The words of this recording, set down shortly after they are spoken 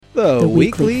The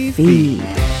Weekly Feed.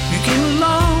 You came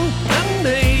along and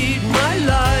made my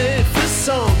life a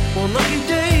song. One lucky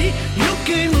day, you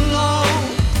came along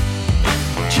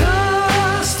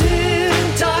just in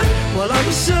time while I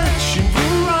was searching for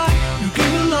a ride. You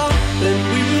came along, then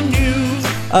we were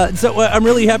new. So I'm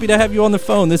really happy to have you on the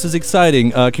phone. This is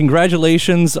exciting.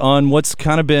 Congratulations on what's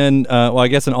kind of been, I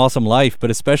guess, an awesome life,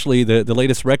 but especially the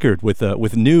latest record with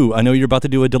New. I know you're about to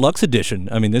do a deluxe edition.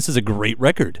 I mean, this is a great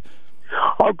record.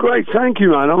 Oh, great! Thank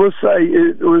you, man. I must say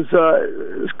it was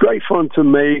great fun to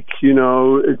make. You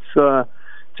know, it's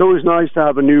always nice to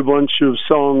have a new bunch of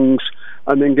songs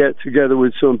and then get together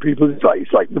with some people.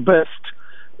 It's like the best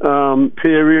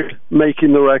period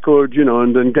making the record, you know,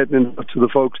 and then getting it to the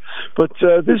folks. But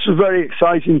this was very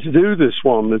exciting to do. This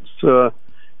one, I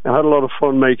had a lot of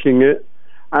fun making it.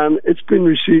 And it's been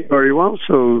received very well,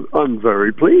 so I'm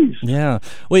very pleased. Yeah.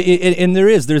 Well, and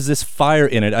there's this fire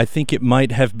in it. I think it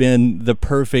might have been the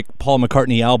perfect Paul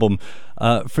McCartney album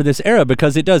for this era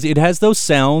because it has those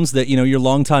sounds that, you know, your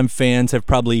longtime fans have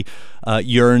probably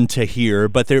yearned to hear,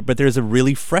 but there's a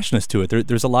really freshness to it.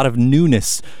 There's a lot of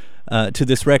newness to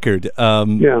this record.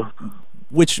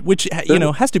 Which you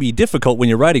know has to be difficult when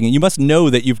you're writing, and you must know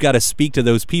that you've got to speak to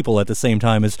those people at the same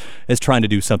time as trying to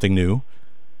do something new.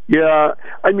 Yeah,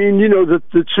 I mean, you know,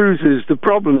 the truth is the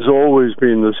problem's always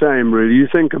been the same, really. You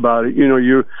think about it, you know,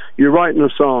 you're writing a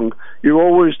song, you're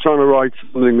always trying to write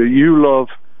something that you love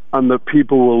and that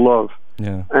people will love.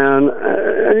 Yeah. And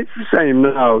it's the same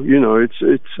now, you know, it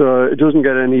doesn't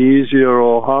get any easier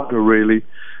or harder, really.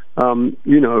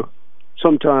 You know,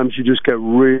 sometimes you just get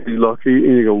really lucky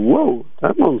and you go, whoa,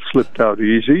 that one slipped out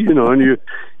easy, you know, and you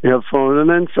have fun. And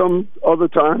then some other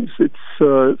times it's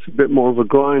a bit more of a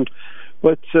grind.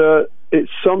 But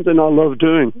it's something I love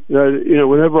doing. You know,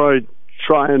 whenever I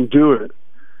try and do it,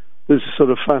 there's a sort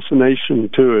of fascination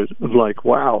to it of like,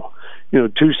 wow, you know,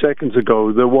 2 seconds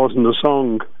ago there wasn't a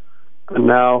song, and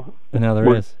now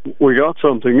there is. We got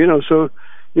something, you know. So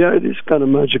yeah, it is kind of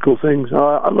magical things.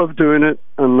 I love doing it,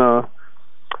 and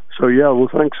so yeah. Well,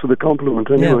 thanks for the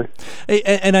compliment anyway.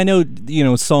 Yeah. And I know, you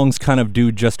know, songs kind of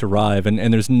do just arrive,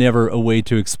 and there's never a way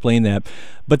to explain that,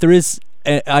 but there is.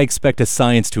 I expect a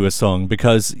science to a song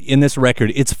because in this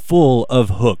record it's full of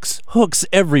hooks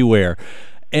everywhere,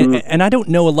 and I don't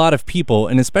know a lot of people,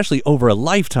 and especially over a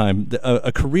lifetime,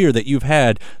 a career that you've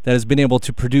had that has been able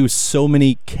to produce so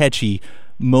many catchy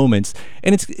moments.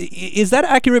 And is that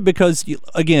accurate? Because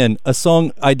again, a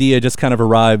song idea just kind of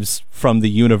arrives from the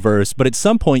universe, but at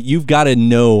some point you've got to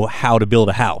know how to build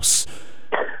a house.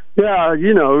 Yeah,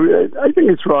 you know, I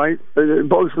think it's right.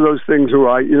 Both of those things are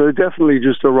right. You know, they definitely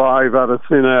just arrive out of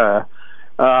thin air.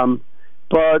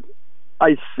 But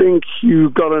I think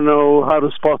you've got to know how to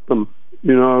spot them.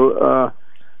 You know,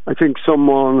 I think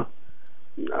someone,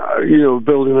 you know,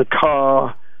 building a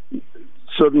car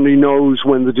suddenly knows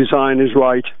when the design is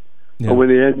right, or when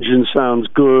the engine sounds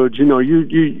good. You know,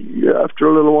 you after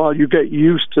a little while you get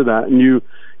used to that, and you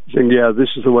think, yeah, this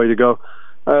is the way to go.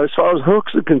 As far as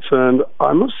hooks are concerned,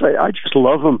 I must say I just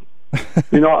love them.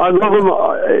 You know, I love them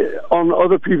on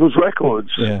other people's records.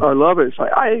 Yeah. I love it. It's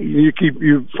like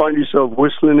you find yourself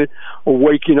whistling it or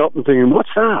waking up and thinking,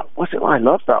 "What's that? What's it? I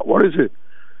love that. What is it?"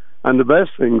 And the best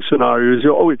thing scenario is,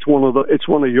 oh, it's one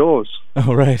of yours.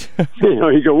 Oh, right. You know,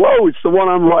 you go, whoa, it's the one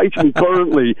I'm writing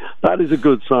currently. That is a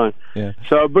good sign. Yeah.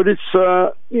 So, but it's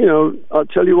you know, I'll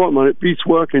tell you what, man, it beats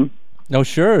working. Oh,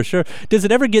 sure. Does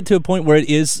it ever get to a point where it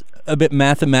is a bit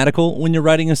mathematical when you're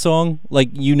writing a song? Like,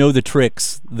 you know the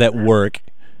tricks that work?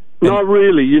 Not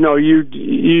really. You know,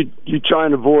 you try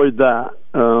and avoid that.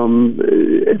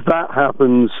 If that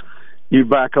happens, you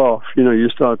back off. You know, you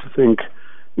start to think,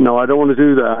 no, I don't want to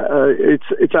do that.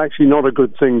 It's actually not a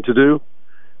good thing to do,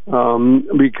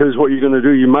 because what you're going to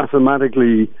do, you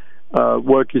mathematically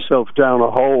work yourself down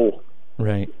a hole.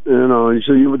 Right. You know,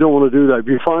 so you don't want to do that. If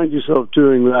you find yourself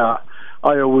doing that,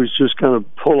 I always just kind of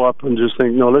pull up and just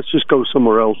think, no, let's just go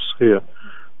somewhere else here.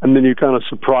 And then you kind of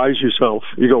surprise yourself.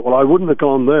 You go, well, I wouldn't have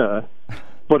gone there,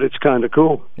 but it's kind of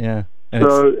cool. Yeah.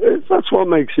 So that's what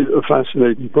makes it a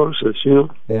fascinating process, you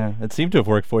know? Yeah, it seemed to have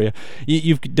worked for you.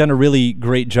 You've done a really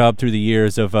great job through the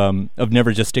years of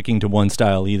never just sticking to one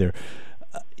style either.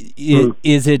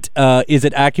 Is it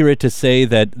accurate to say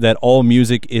that all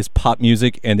music is pop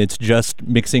music and it's just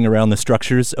mixing around the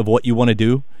structures of what you want to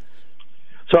do?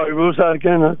 Sorry, what was that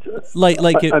again?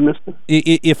 I missed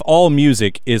it. If all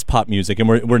music is pop music, and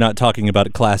we're not talking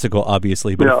about classical,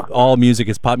 obviously, but if all music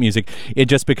is pop music, it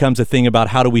just becomes a thing about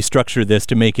how do we structure this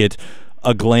to make it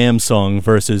a glam song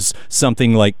versus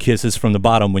something like Kisses from the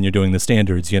Bottom when you're doing the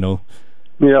standards, you know?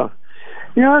 Yeah.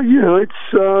 Yeah,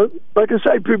 it's like I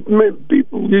say,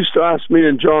 people used to ask me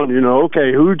and John,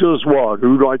 okay, who does what?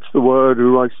 Who writes the word?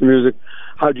 Who writes the music?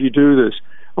 How do you do this?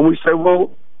 And we say,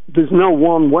 well, there's no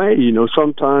one way.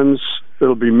 Sometimes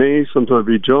it'll be me, sometimes it'll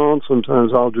be John,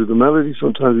 sometimes I'll do the melody,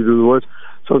 sometimes you do the words,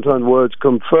 sometimes words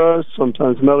come first,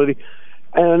 sometimes melody.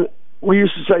 And we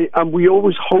used to say, and we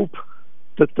always hope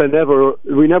that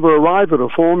we never arrive at a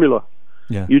formula.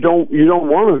 Yeah. You don't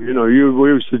want to, we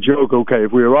used to joke, okay,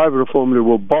 if we arrive at a formula,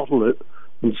 we'll bottle it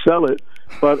and sell it.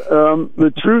 But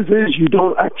the truth is, you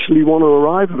don't actually want to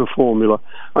arrive at a formula.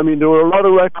 I mean, there were a lot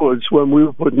of records when we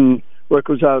were putting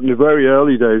records out in the very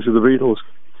early days of the Beatles.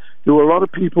 There were a lot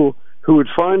of people who would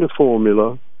find a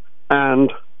formula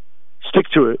and stick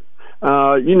to it.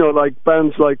 Like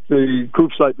bands like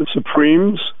groups like the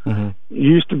Supremes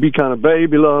used to be kind of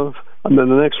Baby Love, and then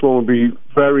the next one would be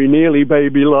very nearly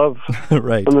Baby Love,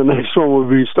 right? And the next one would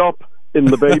be Stop in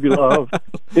the Baby Love,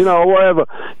 whatever.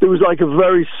 There was like a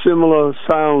very similar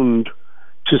sound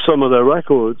to some of their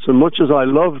records, and much as I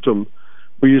loved them,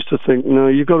 we used to think, no,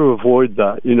 you've got to avoid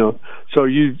that, So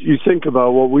you think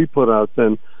about what we put out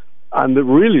then, and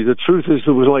really the truth is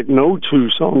there was like no two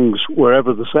songs were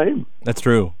ever the same. That's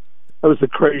true. That was the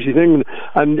crazy thing.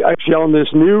 And actually on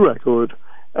this new record,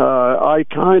 I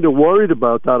kind of worried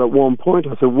about that at one point.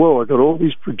 I thought, whoa, I got all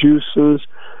these producers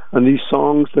and these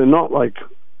songs, they're not like,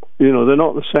 they're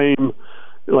not the same,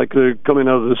 like they're coming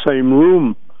out of the same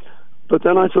room. But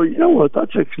then I thought, you know what,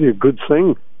 that's actually a good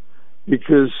thing.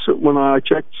 Because when I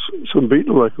checked some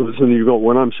Beatle records, and you've got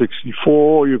When I'm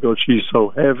 64, you've got She's So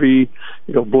Heavy,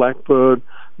 you've got Blackbird,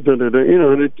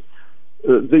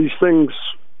 these things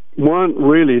weren't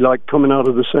really like coming out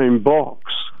of the same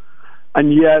box,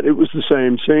 and yet it was the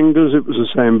same singers, it was the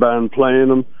same band playing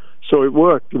them, so it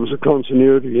worked. It was a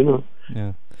continuity,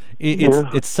 Yeah.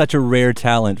 It's such a rare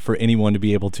talent for anyone to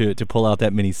be able to pull out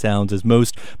that many sounds, as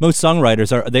most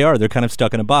songwriters they're kind of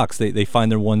stuck in a box. They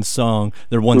find their one song,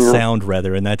 their one sound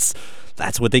rather, and that's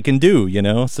what they can do,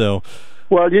 so.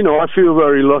 Well, I feel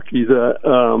very lucky that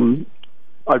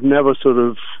I've never sort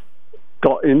of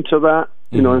got into that.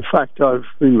 In fact, I've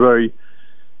been very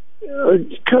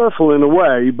careful in a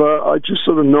way, but I just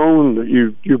sort of known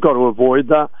that you've got to avoid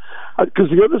that. Because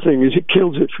the other thing is, it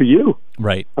kills it for you.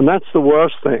 Right. And that's the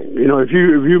worst thing. If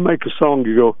you make a song,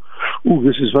 you go, ooh,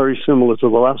 this is very similar to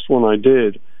the last one I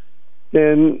did,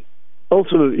 then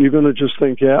ultimately you're going to just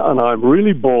think, yeah, and I'm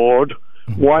really bored.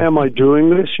 Why am I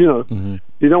doing this? You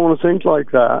don't want to think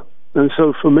like that. And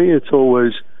so for me, it's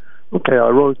always, okay, I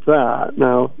wrote that.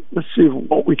 Now, let's see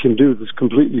what we can do that's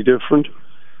completely different.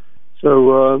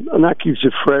 So, and that keeps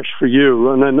it fresh for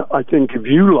you. And then I think if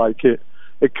you like it,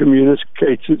 it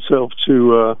communicates itself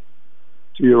to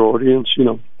your audience,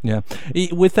 Yeah.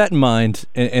 With that in mind,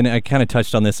 and I kind of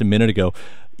touched on this a minute ago,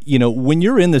 when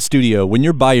you're in the studio, when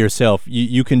you're by yourself,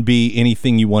 you can be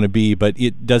anything you want to be, but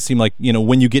it does seem like,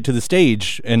 when you get to the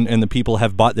stage and the people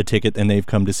have bought the ticket and they've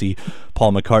come to see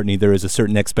Paul McCartney, there is a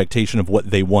certain expectation of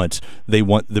what they want. They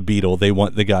want the Beatle. They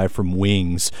want the guy from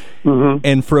Wings. Mm-hmm.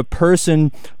 And for a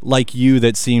person like you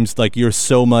that seems like you're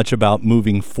so much about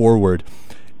moving forward,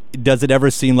 does it ever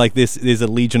seem like this is a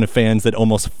legion of fans that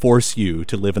almost force you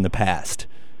to live in the past?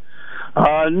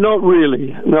 Not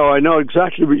really. No, I know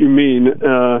exactly what you mean,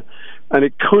 and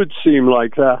it could seem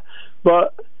like that.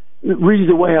 But really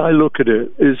the way I look at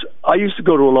it is, I used to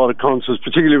go to a lot of concerts,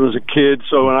 particularly when I was a kid,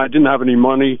 and I didn't have any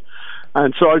money,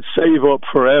 and so I'd save up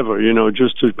forever,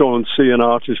 just to go and see an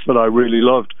artist that I really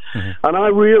loved. Mm-hmm. And I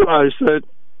realized that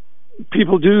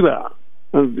people do that.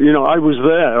 And, I was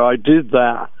there, I did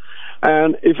that.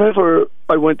 And if ever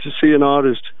I went to see an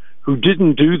artist who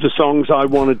didn't do the songs I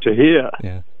wanted to hear,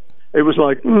 it was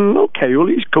like, okay, well,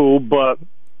 he's cool, but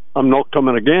I'm not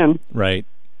coming again. Right.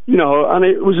 And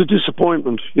it was a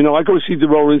disappointment. I go see the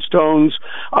Rolling Stones.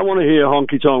 I want to hear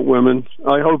Honky Tonk Women.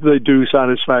 I hope they do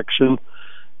Satisfaction.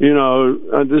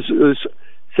 And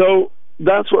so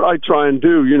that's what I try and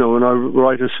do, when I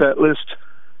write a set list.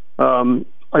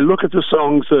 I look at the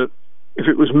songs that, if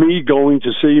it was me going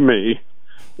to see me,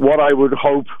 what I would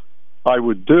hope I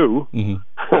would do.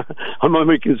 Mm-hmm. Am I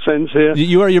making sense here?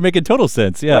 You're making total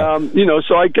sense, yeah.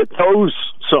 So I get those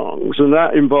songs, and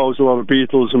that involves a lot of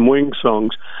Beatles and Wings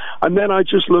songs. And then I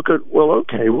just look at, well,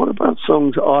 okay, what about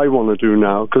songs I want to do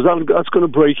now? Because that's going to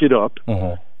break it up.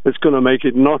 Mm-hmm. It's going to make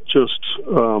it not just,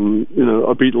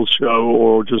 a Beatles show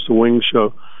or just a Wings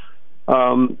show.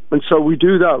 And so we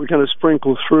do that. We kind of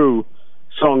sprinkle through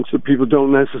songs that people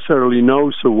don't necessarily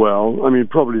know so well. I mean,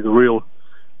 probably the real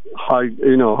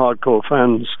hardcore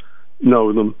fans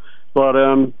know them, but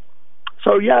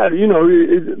so yeah,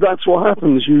 that's what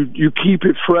happens. You keep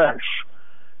it fresh,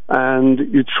 and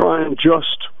you try and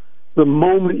just the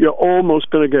moment you're almost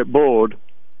going to get bored,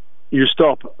 you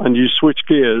stop and you switch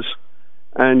gears,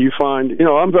 and you find,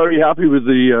 I'm very happy with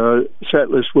the set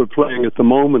list we're playing at the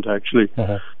moment, actually,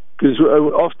 because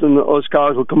often us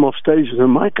guys will come off stage and say,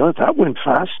 my God, that went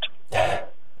fast.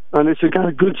 And it's a kind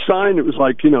of good sign. It was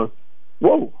like,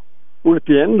 whoa, we're at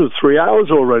the end of 3 hours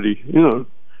already,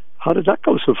 how did that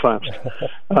go so fast?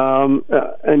 And,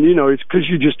 it's because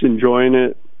you're just enjoying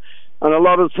it. And a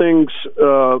lot of things,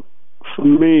 for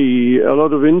me, a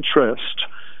lot of interest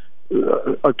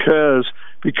occurs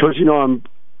because,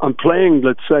 I'm playing,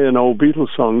 let's say, an old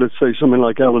Beatles song, let's say something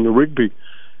like Eleanor Rigby.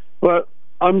 But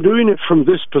I'm doing it from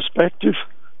this perspective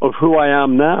of who I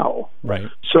am now. Right.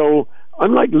 So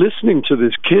I'm like listening to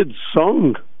this kid's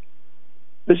song.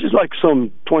 This is like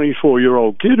some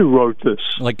 24-year-old kid who wrote this.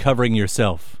 Like covering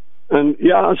yourself. And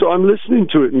so I'm listening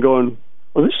to it and going,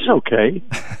 well, this is okay.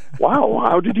 Wow,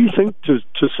 how did you think to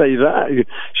say that?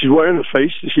 She's wearing a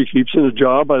face that she keeps in a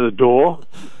jar by the door.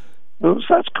 Oh, so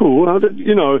that's cool. How did,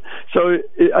 so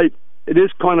it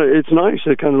is it's nice.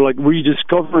 They're kind of like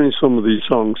rediscovering some of these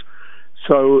songs.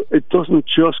 So it doesn't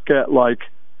just get like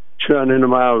churning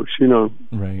them out,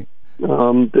 Right.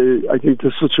 I think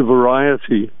there's such a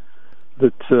variety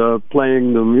that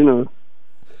playing them,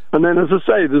 And then, as I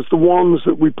say, there's the ones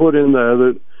that we put in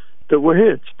there that were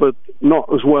hits, but not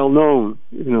as well known,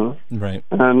 Right.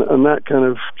 And that kind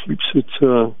of keeps it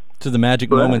to the magic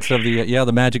fresh. moments of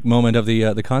the magic moment of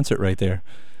the concert right there.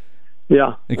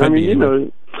 Yeah, It could be anywhere.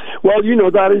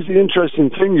 that is the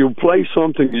interesting thing. You play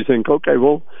something, you think, okay,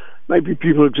 well, maybe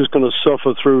people are just going to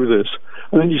suffer through this,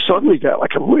 and then you suddenly get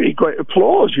like a really great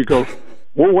applause. You go,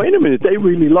 well, wait a minute, they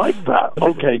really like that.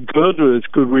 Okay, good, it's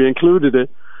good we included it.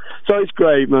 So it's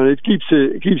great, man. It keeps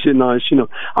it nice,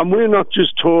 And we're not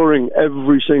just touring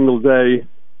every single day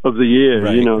of the year,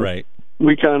 Right, right.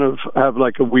 We kind of have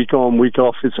like a week on, week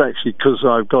off. It's actually because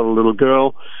I've got a little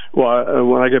girl. Well,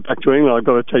 when I get back to England, I've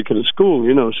got to take her to school,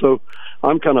 So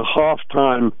I'm kind of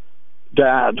half-time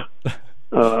dad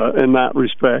in that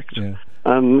respect. Yeah.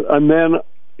 And then,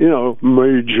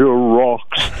 major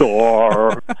rock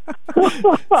star.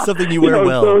 Something you wear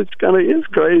well. So it's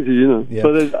crazy, Yeah.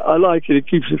 But I like it. It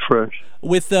keeps it fresh.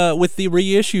 With the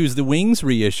reissues, the Wings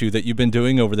reissue that you've been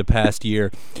doing over the past year,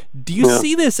 do you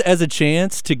see this as a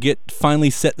chance to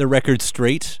finally set the record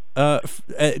straight?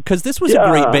 Because this was a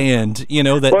great band,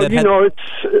 it's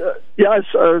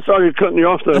sorry cutting you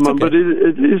off there, man, okay. but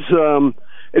it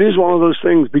is one of those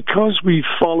things because we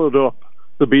followed up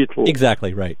the Beatles.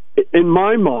 Exactly right. In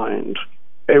my mind,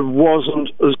 it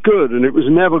wasn't as good, and it was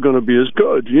never going to be as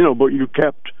good, but you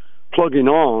kept plugging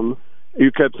on. You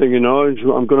kept thinking, I'm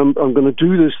going to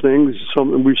do this thing. This is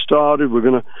something we started. We're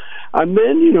going to, and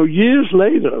then years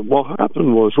later, what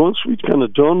happened was once we'd kind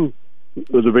of done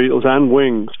with the Beatles and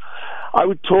Wings, I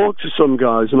would talk to some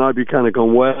guys, and I'd be kind of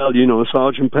going, well,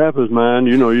 Sgt. Pepper's, man,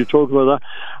 you talk about that.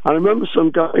 And I remember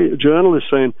some guy, a journalist,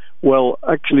 saying, well,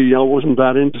 actually, I wasn't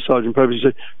that into Sgt. Pepper. He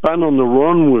said, Band on the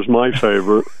Run was my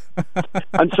favorite.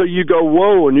 And so you go,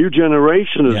 whoa, a new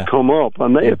generation has come up,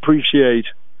 and they appreciate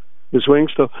this Wing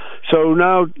stuff. So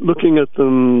now looking at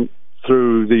them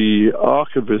through the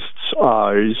archivist's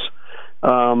eyes,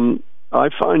 I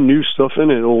find new stuff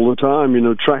in it all the time,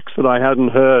 tracks that I hadn't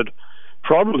heard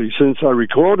probably since I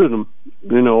recorded them,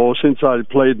 or since I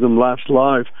played them last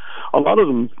live. A lot of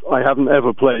them I haven't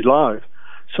ever played live.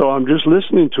 So I'm just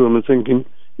listening to them and thinking,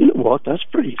 you know what, that's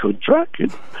a pretty good track.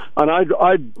 And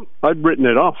I'd written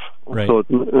it off. I thought,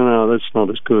 no, that's not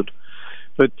as good.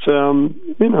 But,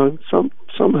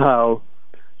 somehow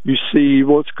you see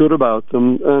what's good about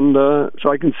them, and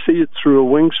so I can see it through a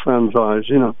Wings fan's eyes,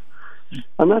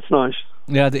 and that's nice.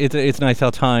 Yeah, it's nice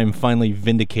how time finally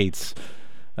validates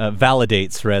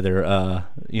rather,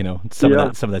 some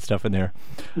of that stuff in there.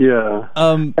 Yeah.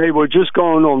 Hey, we're just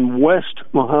going on West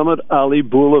Muhammad Ali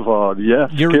Boulevard.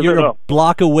 Yes, you're a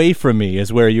block away from me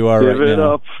is where you are right now. Give it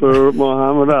up for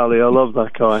Muhammad Ali. I love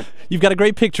that guy. You've got a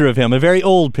great picture of him, a very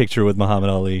old picture with Muhammad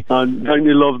Ali. I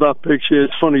really love that picture.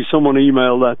 It's funny, someone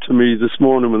emailed that to me this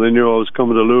morning when they knew I was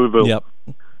coming to Louisville. Yep.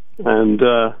 And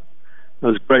that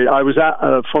was great. I was at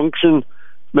a function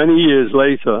many years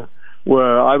later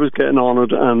where I was getting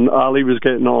honored and Ali was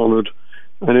getting honored.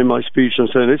 And in my speech, I'm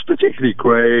saying it's particularly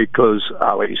great because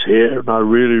Ali's here and I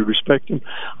really respect him.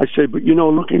 I said, but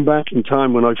looking back in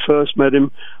time when I first met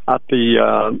him at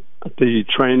the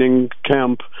training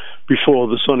camp before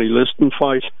the Sonny Liston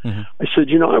fight, I said,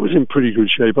 I was in pretty good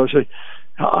shape. I said,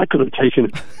 I could have taken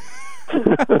him.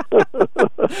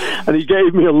 And he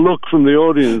gave me a look from the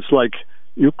audience like,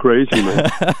 you're crazy, man.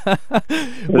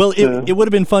 Well, it would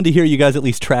have been fun to hear you guys at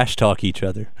least trash talk each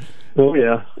other. Oh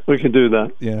yeah, we can do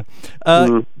that. Yeah.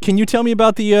 Can you tell me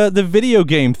about the video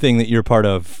game thing that you're part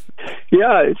of?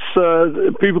 Yeah,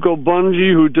 it's people called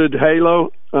Bungie who did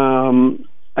Halo.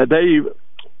 They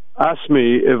asked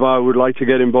me if I would like to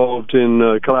get involved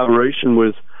in collaboration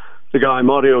with the guy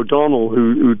Marty O'Donnell,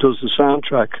 who does the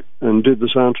soundtrack and did the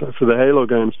soundtrack for the Halo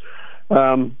games.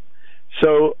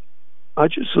 So I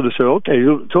just sort of said, okay,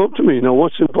 talk to me.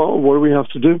 What's involved? What do we have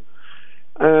to do?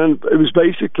 And it was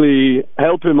basically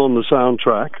help him on the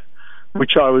soundtrack,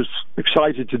 which I was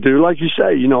excited to do. Like you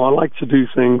say, I like to do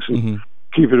things and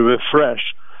keep it a bit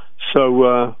fresh.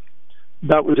 So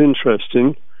that was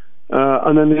interesting.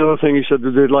 And then the other thing he said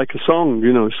that they'd like a song,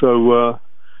 So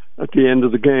at the end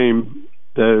of the game,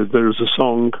 there's a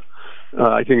song.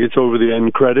 I think it's over the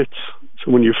end credits.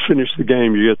 So when you finish the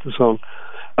game, you get the song.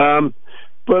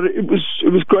 But it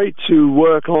was great to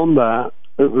work on that.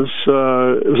 It was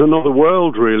another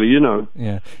world, really,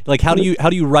 Yeah. Like how do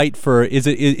you write for? Is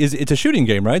it's a shooting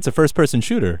game, right? It's a first-person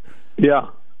shooter. Yeah.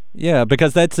 Yeah,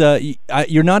 because that's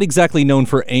you're not exactly known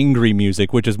for angry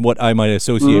music, which is what I might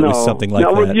associate with something like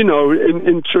that.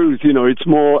 In truth, it's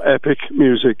more epic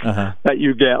music that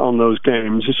you get on those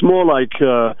games. It's more like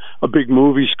a big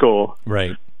movie score.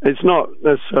 Right. It's not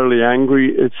necessarily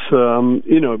angry. It's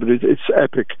but it's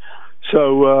epic.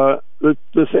 So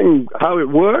the thing, how it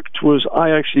worked was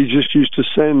I actually just used to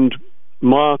send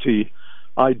Marty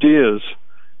ideas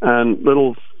and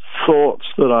little thoughts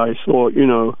that I thought,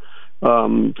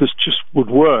 this just would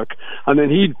work. And then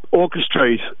he'd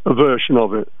orchestrate a version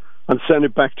of it and send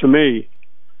it back to me.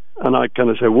 And I'd kind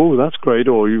of say, whoa, that's great,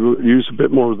 or you use a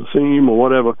bit more of the theme or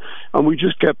whatever. And we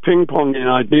just kept ping-ponging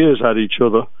ideas at each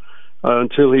other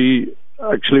until he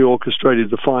actually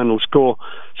orchestrated the final score.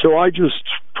 So I just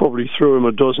probably threw him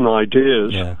a dozen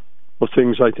ideas of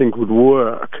things I think would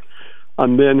work.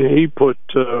 And then he put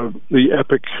the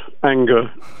epic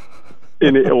anger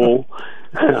in it all.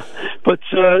 But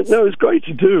no, it was great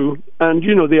to do. And,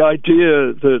 the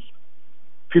idea that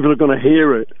people are going to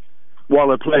hear it while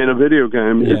they're playing a video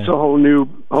game, it's a whole new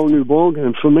ball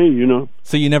game for me,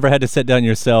 So you never had to sit down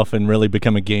yourself and really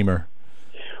become a gamer?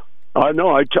 I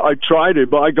know. I tried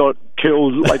it, but I got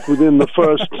killed like within the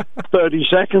first 30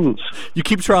 seconds. You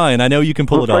keep trying. I know you can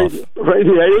pull it off.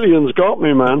 The aliens got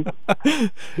me, man.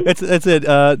 That's it.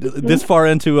 This far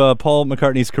into Paul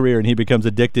McCartney's career, and he becomes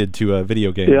addicted to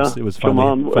video games. Yeah, it was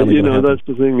finally, finally that's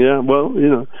the thing. Yeah, well,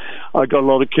 I got a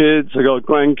lot of kids. I got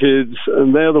grandkids,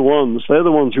 and they're the ones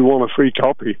who want a free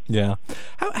copy. Yeah.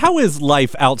 How is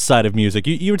life outside of music?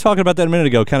 You were talking about that a minute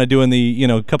ago, kind of doing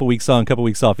the couple weeks on, couple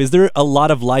weeks off. Is there a lot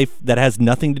of life that has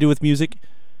nothing to do with music?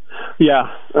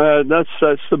 Yeah, that's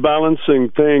the balancing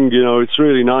thing. It's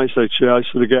really nice actually. I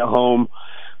sort of get home,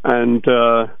 and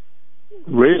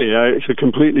really, it's a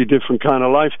completely different kind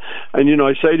of life. And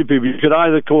I say to people, you could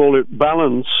either call it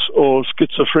balance or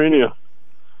schizophrenia.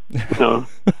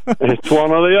 It's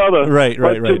one or the other. Right.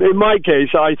 In my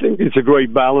case, I think it's a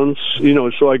great balance.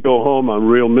 So I go home, I'm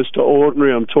real Mr.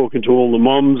 Ordinary. I'm talking to all the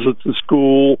mums at the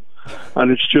school,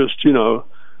 and it's just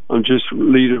I'm just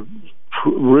lead a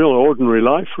real ordinary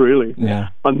life, really. Yeah.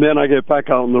 And then I get back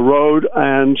out on the road,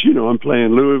 and I'm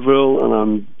playing Louisville, and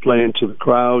I'm playing to the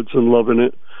crowds and loving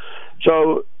it.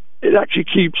 So it actually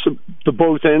keeps the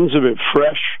both ends of it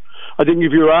fresh. I think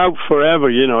if you're out forever,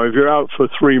 if you're out for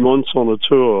 3 months on a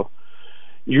tour,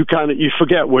 you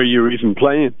forget where you're even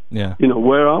playing. Yeah.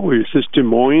 Where are we? Is this Des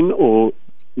Moines or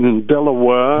in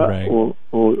Delaware, right, or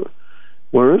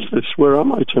where is this? Where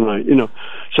am I tonight?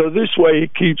 So this way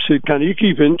it keeps it you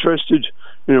keep interested.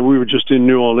 We were just in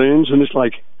New Orleans, and it's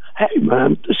like, hey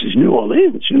man, this is New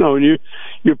Orleans, and you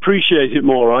appreciate it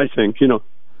more, I think,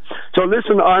 So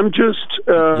listen, I'm just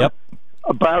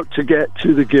about to get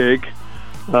to the gig,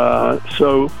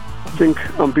 so I think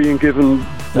I'm being given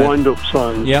wind-up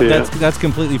signs. Yeah, here. that's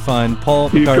completely fine. Paul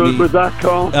You McCartney. good with that,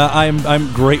 Carl?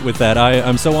 I'm great with that.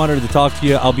 I'm so honored to talk to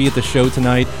you. I'll be at the show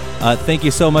tonight. Thank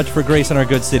you so much for gracing our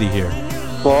good city here.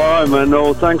 All right, man.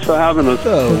 No, thanks for having us.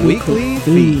 The Weekly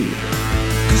Feed. You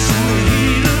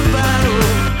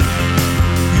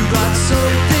got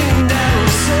something